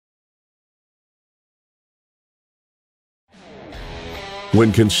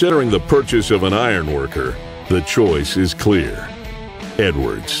When considering the purchase of an ironworker, the choice is clear.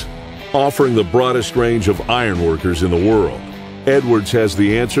 Edwards. Offering the broadest range of ironworkers in the world, Edwards has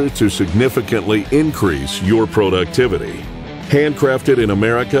the answer to significantly increase your productivity. Handcrafted in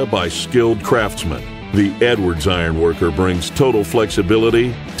America by skilled craftsmen, the Edwards Ironworker brings total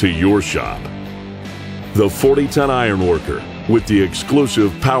flexibility to your shop. The 40-ton Ironworker, with the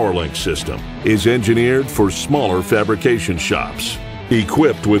exclusive PowerLink system, is engineered for smaller fabrication shops.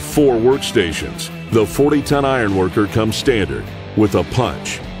 Equipped with 4 workstations, the 40-ton Ironworker comes standard with a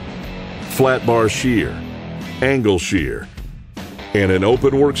punch, flat bar shear, angle shear, and an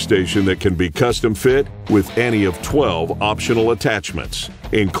open workstation that can be custom fit with any of 12 optional attachments,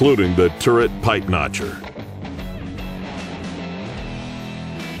 including the turret pipe notcher.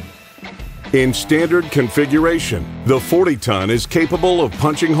 In standard configuration, the 40-ton is capable of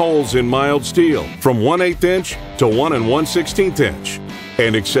punching holes in mild steel from 1/8 inch to 1 1/16 inch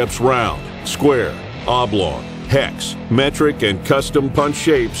and accepts round, square, oblong, hex, metric, and custom punch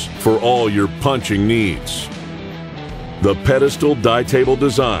shapes for all your punching needs. The pedestal die table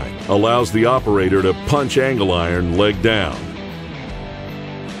design allows the operator to punch angle iron leg down.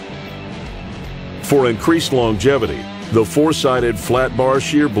 For increased longevity, the 4-sided flat bar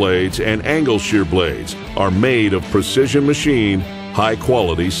shear blades and angle shear blades are made of precision machined,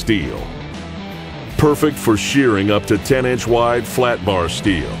 high-quality steel. Perfect for shearing up to 10-inch wide flat bar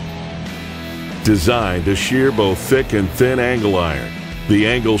steel. Designed to shear both thick and thin angle iron, the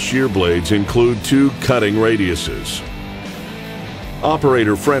angle shear blades include 2 cutting radiuses.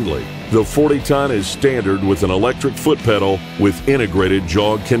 Operator friendly, the 40-ton is standard with an electric foot pedal with integrated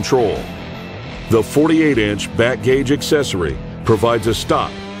jog control. The 48-inch back gauge accessory provides a stop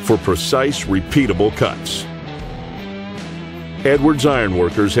for precise, repeatable cuts. Edwards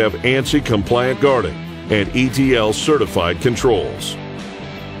Ironworkers have ANSI compliant guarding and ETL certified controls.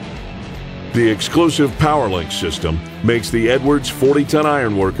 The exclusive PowerLink system makes the Edwards 40-ton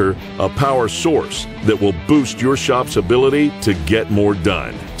Ironworker a power source that will boost your shop's ability to get more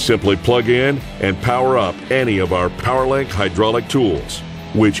done. Simply plug in and power up any of our PowerLink hydraulic tools,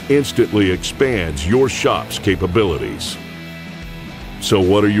 which instantly expands your shop's capabilities. So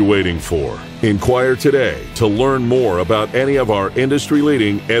what are you waiting for? Inquire today to learn more about any of our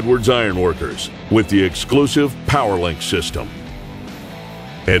industry-leading Edwards Ironworkers with the exclusive PowerLink system.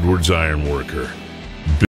 Edwards Ironworker.